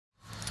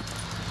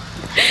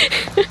Bye!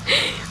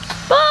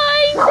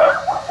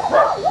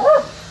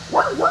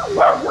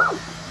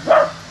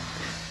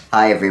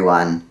 Hi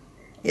everyone,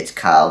 it's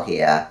Carl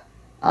here.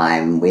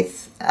 I'm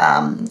with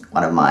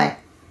one of my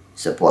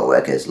support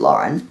workers,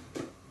 Lauren,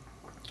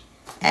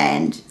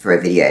 and for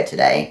a video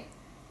today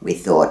we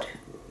thought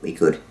we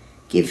could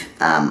give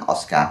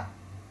Oscar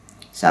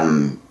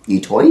some new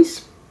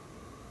toys.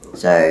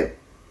 So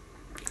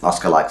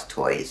Oscar likes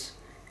toys,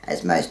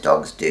 as most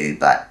dogs do,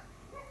 but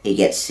he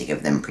gets sick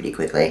of them pretty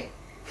quickly,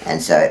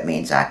 and so it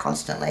means I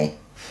constantly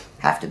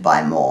have to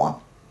buy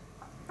more.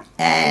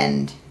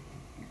 And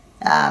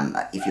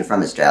if you're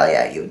from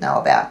Australia, you would know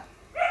about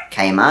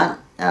Kmart.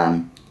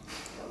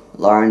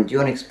 Lauren, do you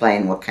want to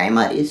explain what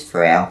Kmart is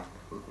for our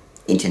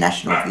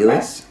international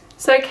viewers?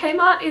 So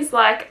Kmart is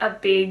like a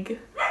big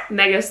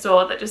mega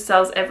store that just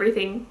sells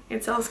everything.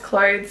 It sells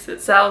clothes,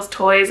 it sells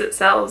toys, it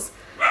sells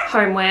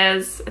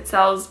homewares, it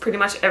sells pretty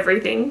much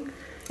everything.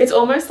 It's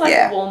almost like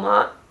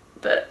Walmart,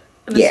 but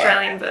an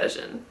Australian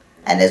version.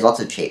 And there's lots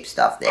of cheap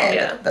stuff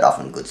there, but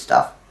often good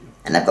stuff.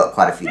 And they've got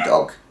quite a few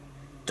dog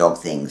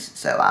things.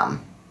 So,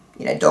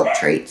 you know, dog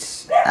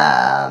treats,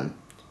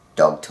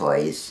 dog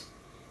toys.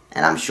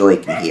 And I'm sure you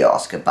can hear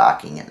Oscar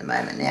barking at the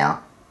moment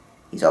now.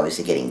 He's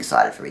obviously getting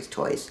excited for his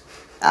toys.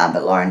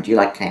 But Lauren, do you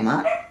like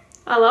Kmart?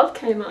 I love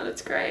Kmart,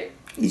 it's great.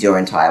 Is your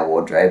entire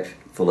wardrobe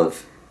full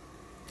of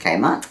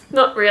Kmart?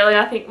 Not really,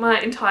 I think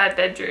my entire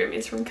bedroom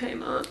is from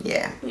Kmart.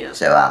 Yeah.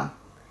 So,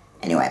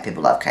 anyway,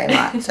 people love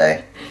Kmart.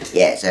 So,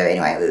 yeah, so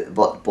anyway, we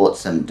bought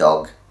some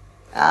dog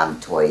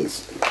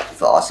toys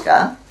for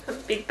Oscar. A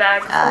big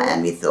bag full.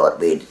 And we thought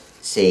we'd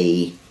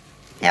see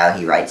how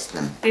he rates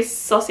them. This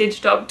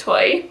sausage dog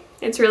toy,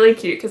 it's really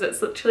cute because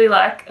it's literally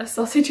like a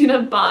sausage in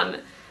a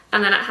bun,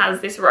 and then it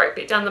has this rope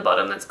bit down the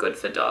bottom that's good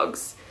for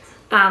dogs.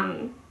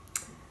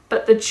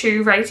 But the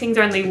chew rating's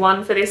only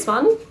 1 for this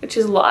one, which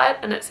is light,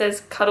 and it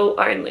says cuddle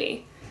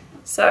only.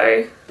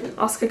 So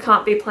Oscar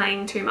can't be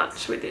playing too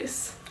much with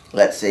this.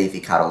 Let's see if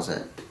he cuddles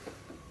it.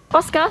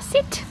 Oscar,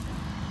 sit.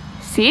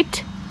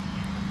 Sit.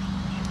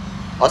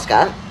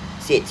 Oscar,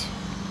 sit.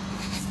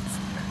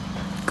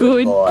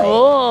 Good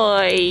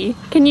boy.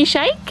 Can you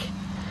shake?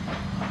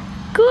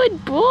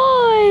 Good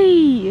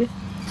boy.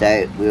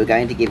 So we were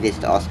going to give this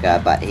to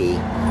Oscar, but he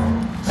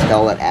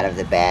stole it out of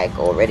the bag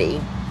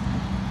already.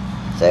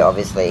 So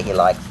obviously he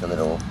likes the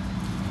little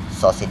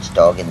sausage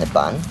dog in the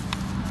bun.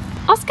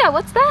 Oscar,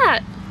 what's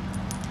that?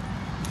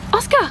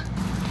 Oscar.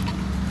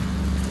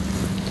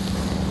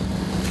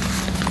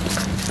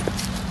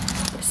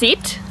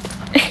 Sit.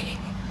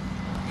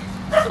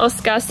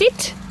 Oscar,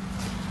 sit.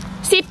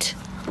 Sit.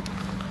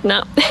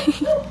 No. I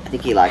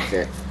think he likes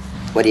it.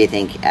 What do you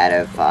think out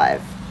of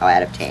 5? Oh,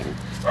 out of 10?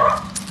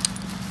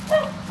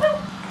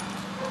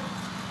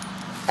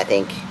 I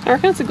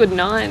reckon it's a good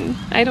 9.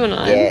 8 or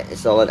 9. Yeah, a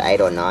solid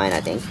 8 or 9,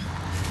 I think.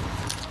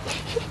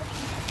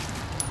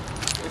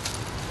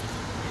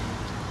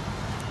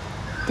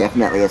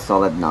 Definitely a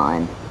solid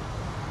 9.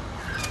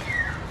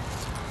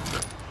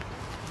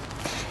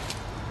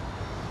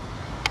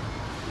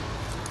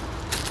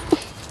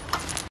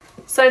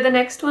 So the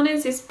next one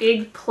is this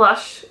big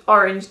plush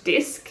orange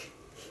disc.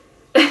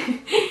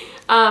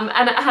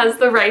 And it has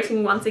the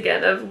rating once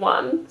again of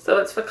 1. So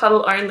it's for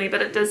cuddle only,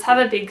 but it does have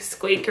a big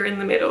squeaker in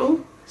the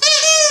middle,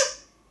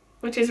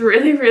 which is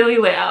really, really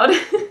loud.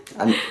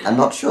 I'm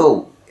not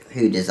sure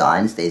who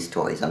designs these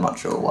toys. I'm not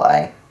sure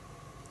why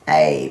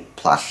a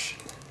plush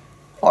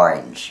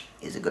orange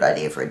is a good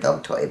idea for a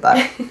dog toy,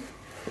 but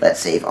let's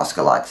see if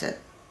Oscar likes it.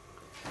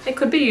 It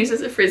could be used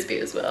as a frisbee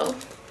as well.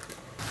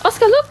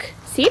 Oscar, look.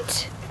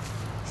 Sit.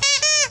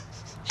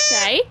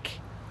 Shake.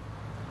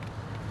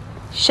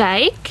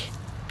 Shake.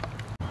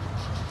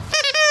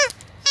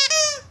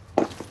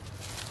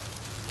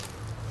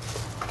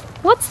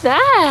 What's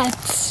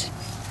that?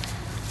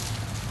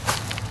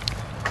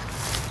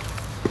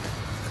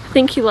 I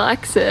think he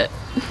likes it.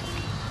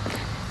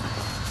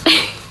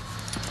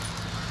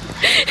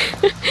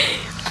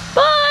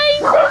 Bye!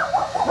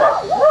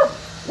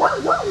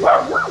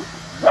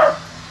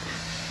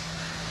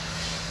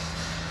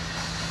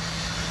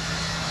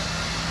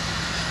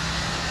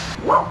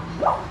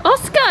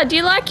 Oscar, do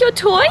you like your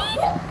toy?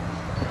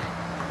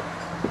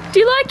 Do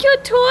you like your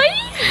toy?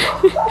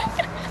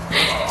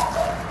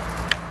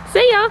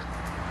 See ya.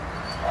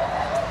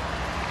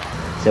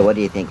 So what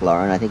do you think,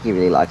 Lauren? I think he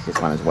really likes this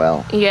one as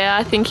well. Yeah,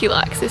 I think he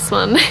likes this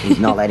one. He's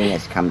not letting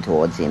us come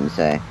towards him,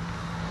 so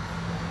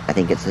I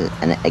think it's,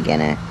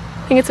 again, I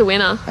think it's a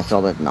winner. a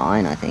solid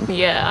 9, I think.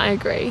 Yeah, I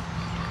agree.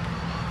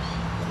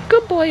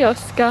 Good boy,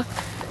 Oscar.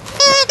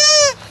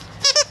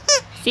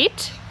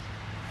 Sit.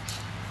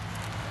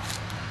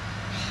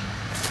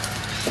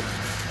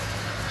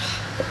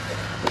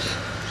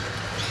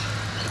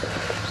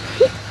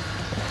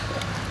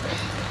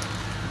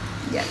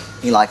 Yeah,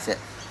 he likes it.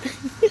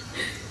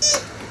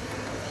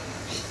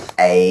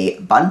 A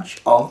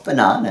bunch of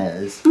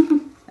bananas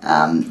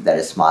that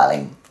are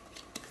smiling,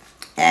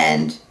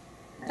 and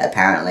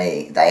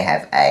apparently they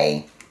have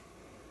a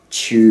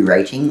chew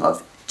rating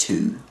of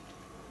 2,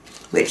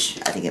 which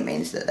I think it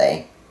means that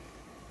they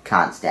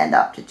can't stand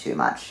up to too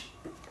much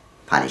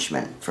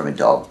punishment from a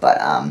dog, but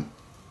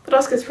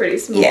Oscar's pretty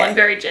small Yeah. and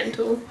very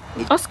gentle.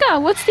 Oscar,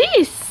 what's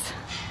this?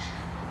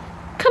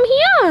 Come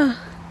here.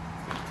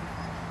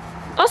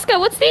 Oscar,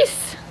 what's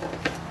this?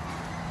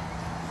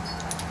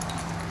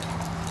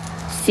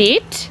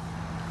 Sit.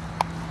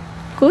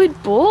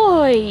 Good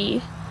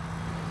boy.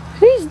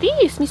 Who's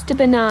this, Mr.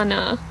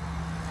 Banana?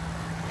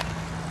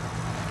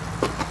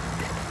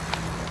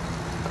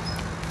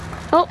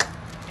 Oh,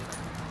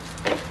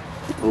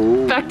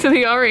 ooh, back to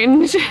the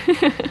orange.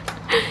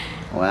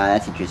 wow,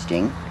 that's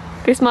interesting.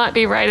 This might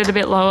be rated a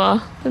bit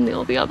lower than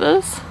all the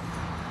others.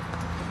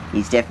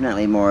 He's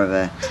definitely more of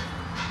a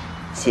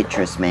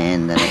citrus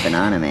man than a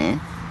banana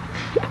man.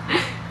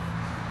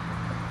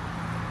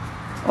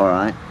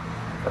 Alright,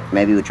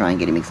 maybe we'll try and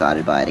get him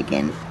excited by it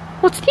again.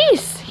 What's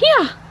this?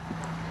 Here.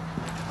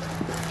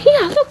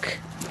 Here, look.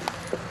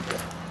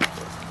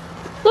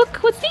 Look,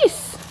 what's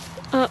this?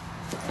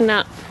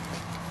 Nah.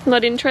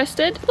 Not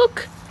interested.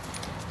 Look.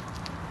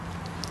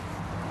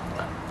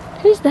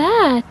 Who's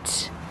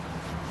that?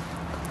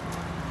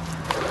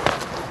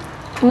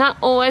 Nah,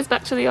 always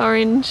back to the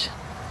orange.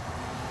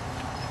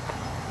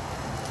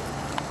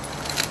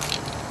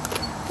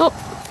 Oh,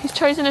 he's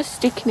chosen a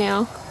stick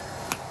now.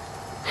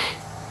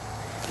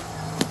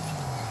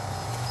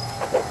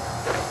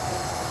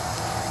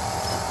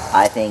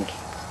 I think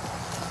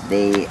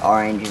the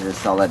orange is a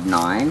solid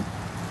 9.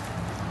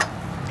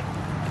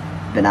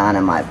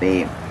 Banana might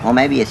be, or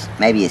maybe a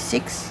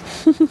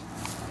 6.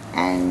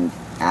 And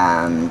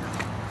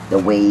the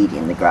weed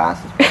in the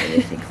grass is probably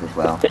a 6 as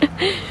well.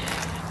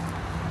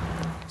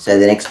 So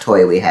the next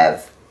toy we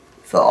have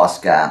for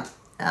Oscar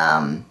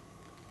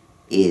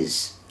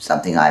is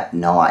something I have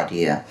no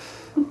idea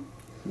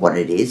what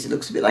it is. It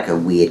looks a bit like a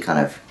weird kind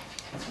of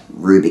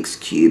Rubik's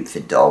Cube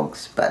for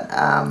dogs, but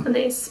And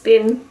they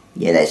spin.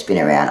 yeah, they spin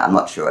around. I'm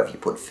not sure if you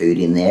put food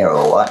in there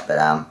or what,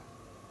 but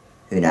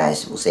who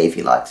knows? We'll see if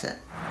he likes it.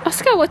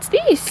 Oscar, what's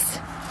this?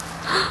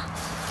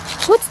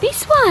 What's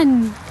this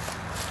one?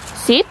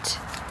 Sit.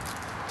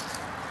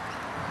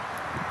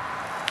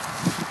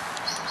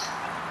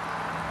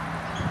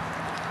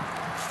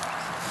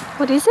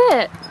 What is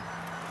it?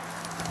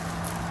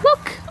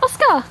 Look,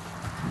 Oscar.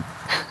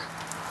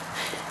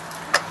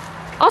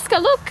 Oscar,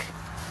 look.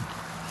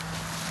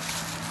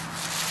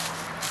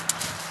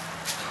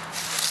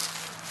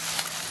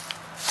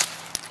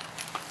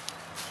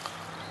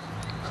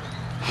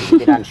 He's a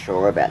bit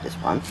unsure about this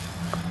one.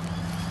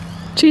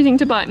 Choosing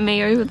to bite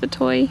me over the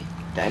toy.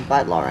 Don't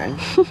bite Lauren.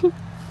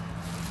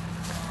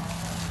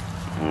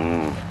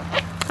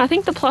 I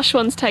think the plush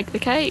ones take the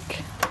cake.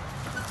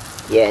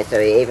 Yeah, so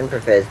he even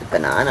prefers the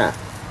banana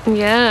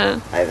Yeah.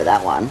 over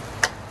that one.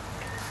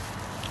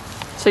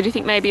 So do you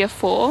think maybe a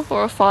 4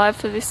 or a 5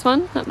 for this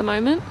one at the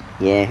moment?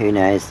 Yeah, who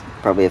knows?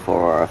 Probably a 4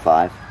 or a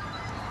 5.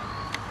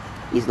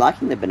 He's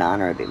liking the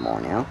banana a bit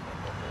more now.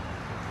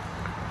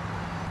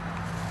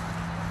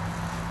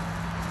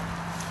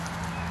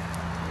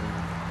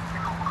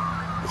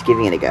 He's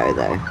giving it a go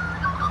though.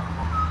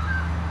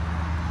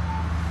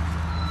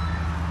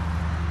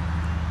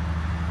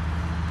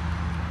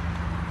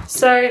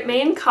 So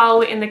me and Carl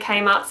were in the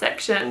Kmart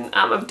section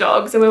of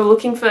dogs and we were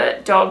looking for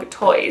dog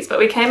toys, but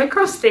we came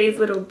across these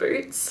little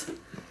boots.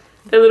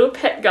 They're little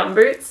pet gum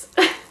boots.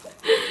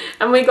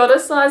 And we got a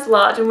size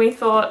large and we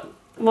thought,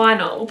 why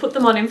not? We'll put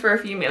them on him for a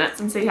few minutes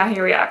and see how he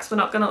reacts. We're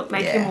not going to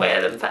make him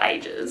wear them for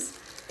ages.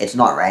 It's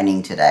not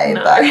raining today,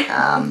 No. but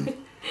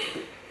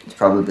it's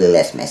probably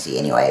less messy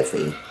anyway if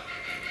we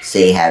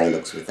see how he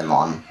looks with them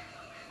on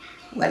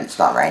when it's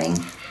not raining.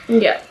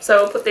 Yeah,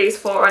 so we'll put these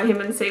 4 on him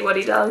and see what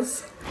he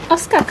does.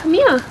 Oscar, come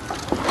here.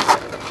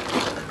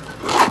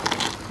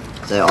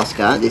 So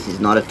Oscar, this is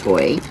not a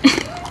toy.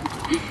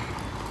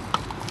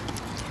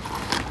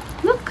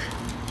 Look.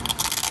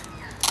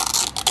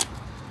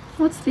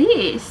 What's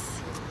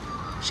this?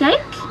 Shake?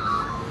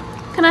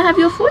 Can I have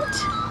your foot?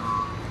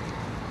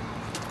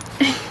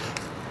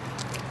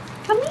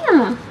 Come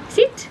here.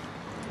 Sit.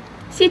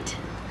 Sit.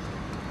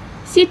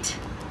 Sit.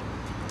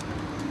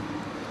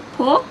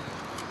 Paw.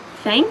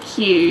 Thank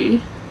you.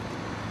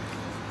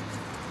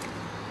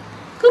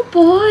 Good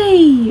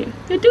boy.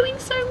 You're doing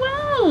so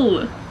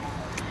well.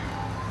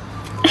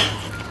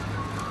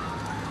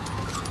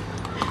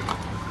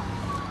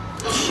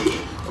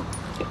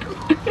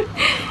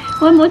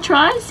 One more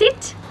try.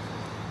 Sit.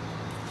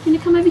 Can you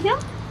come over here?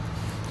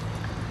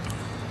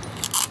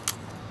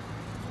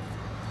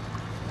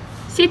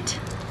 Sit.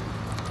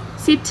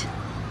 Sit.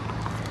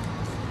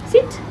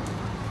 Sit.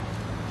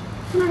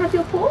 Can I have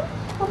your paw?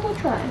 One more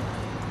try.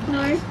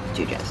 No.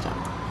 Too dressed up.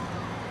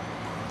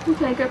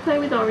 Okay, go play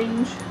with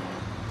Orange.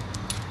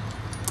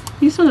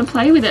 You just want to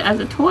play with it as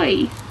a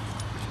toy.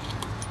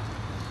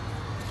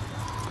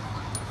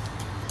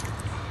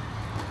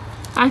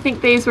 I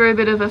think these were a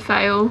bit of a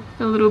fail,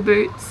 the little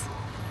boots.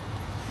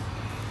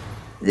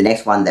 The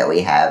next one that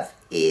we have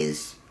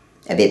is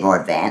a bit more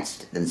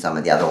advanced than some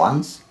of the other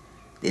ones.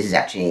 This is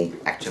actually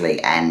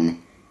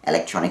an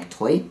electronic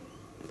toy.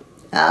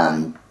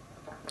 So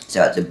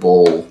it's a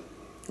ball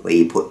where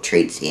you put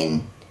treats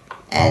in,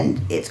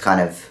 and it's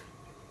kind of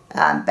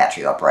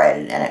battery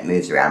operated, and it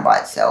moves around by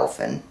itself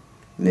and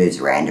moves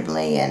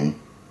randomly, and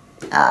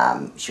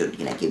should,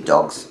 you know, give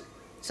dogs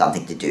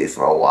something to do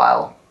for a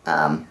while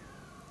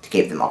to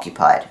keep them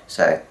occupied.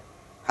 So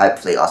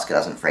hopefully Oscar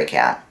doesn't freak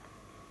out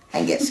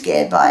and get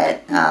scared by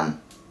it.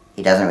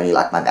 He doesn't really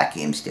like my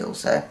vacuum still,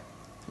 so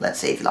let's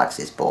see if he likes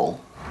this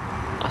ball.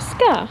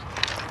 Oscar.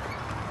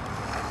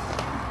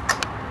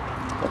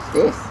 What's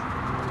this?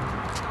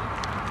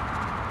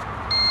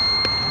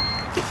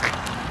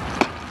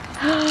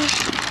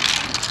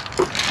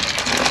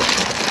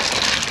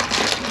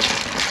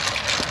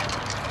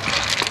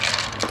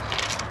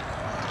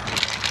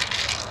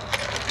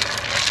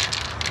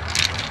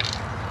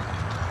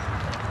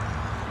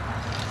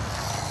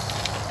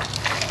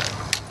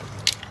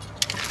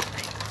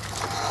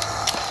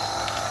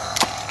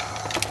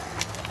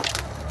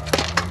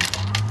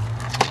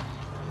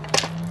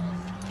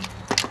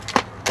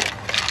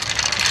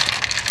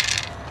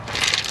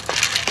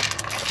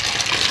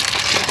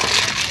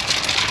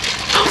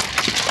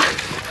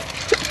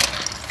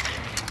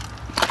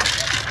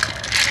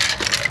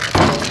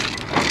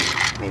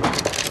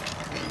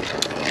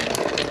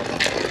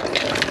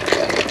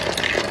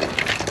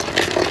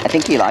 I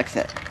think he likes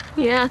it.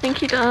 Yeah, I think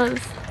he does.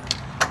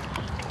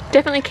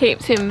 Definitely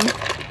keeps him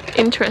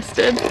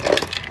interested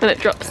when it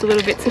drops the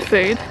little bits of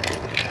food.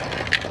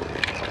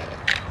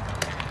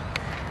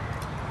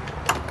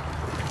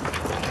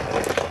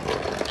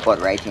 What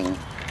rating,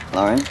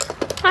 Lauren?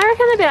 I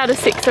reckon about a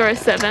 6 or a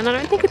 7. I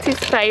don't think it's his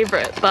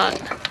favourite,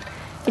 but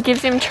it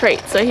gives him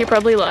treats, so he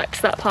probably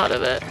likes that part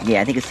of it.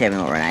 Yeah, I think a 7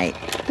 or an 8.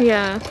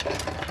 Yeah.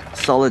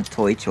 Solid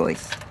toy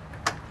choice.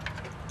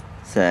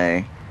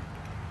 So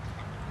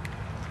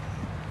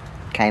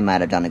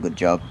Kmart have done a good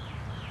job.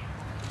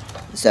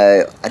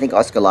 So I think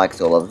Oscar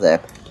likes all of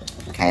the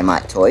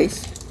Kmart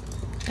toys.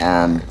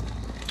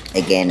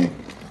 Again,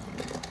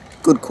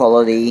 good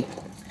quality,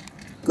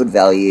 good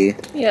value.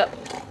 Yep.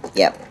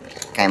 Yep,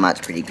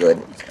 Kmart's pretty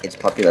good. It's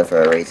popular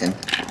for a reason.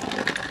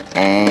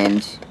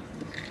 And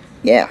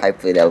yeah,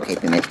 hopefully they'll keep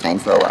him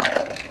entertained for a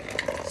while.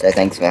 So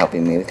thanks for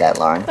helping me with that,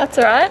 Lauren. That's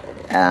alright.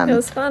 It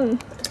was fun.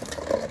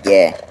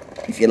 Yeah,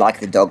 if you like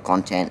the dog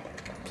content,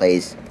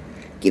 please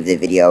give the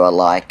video a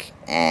like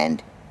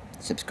and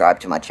subscribe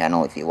to my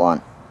channel if you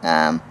want.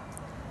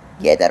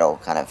 Yeah, that'll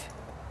kind of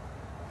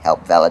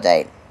help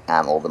validate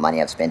all the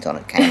money I've spent on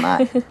at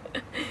Kmart.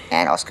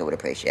 And Oscar would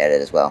appreciate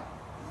it as well.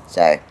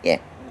 So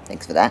yeah,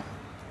 thanks for that.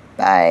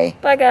 Bye.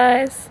 Bye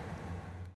guys.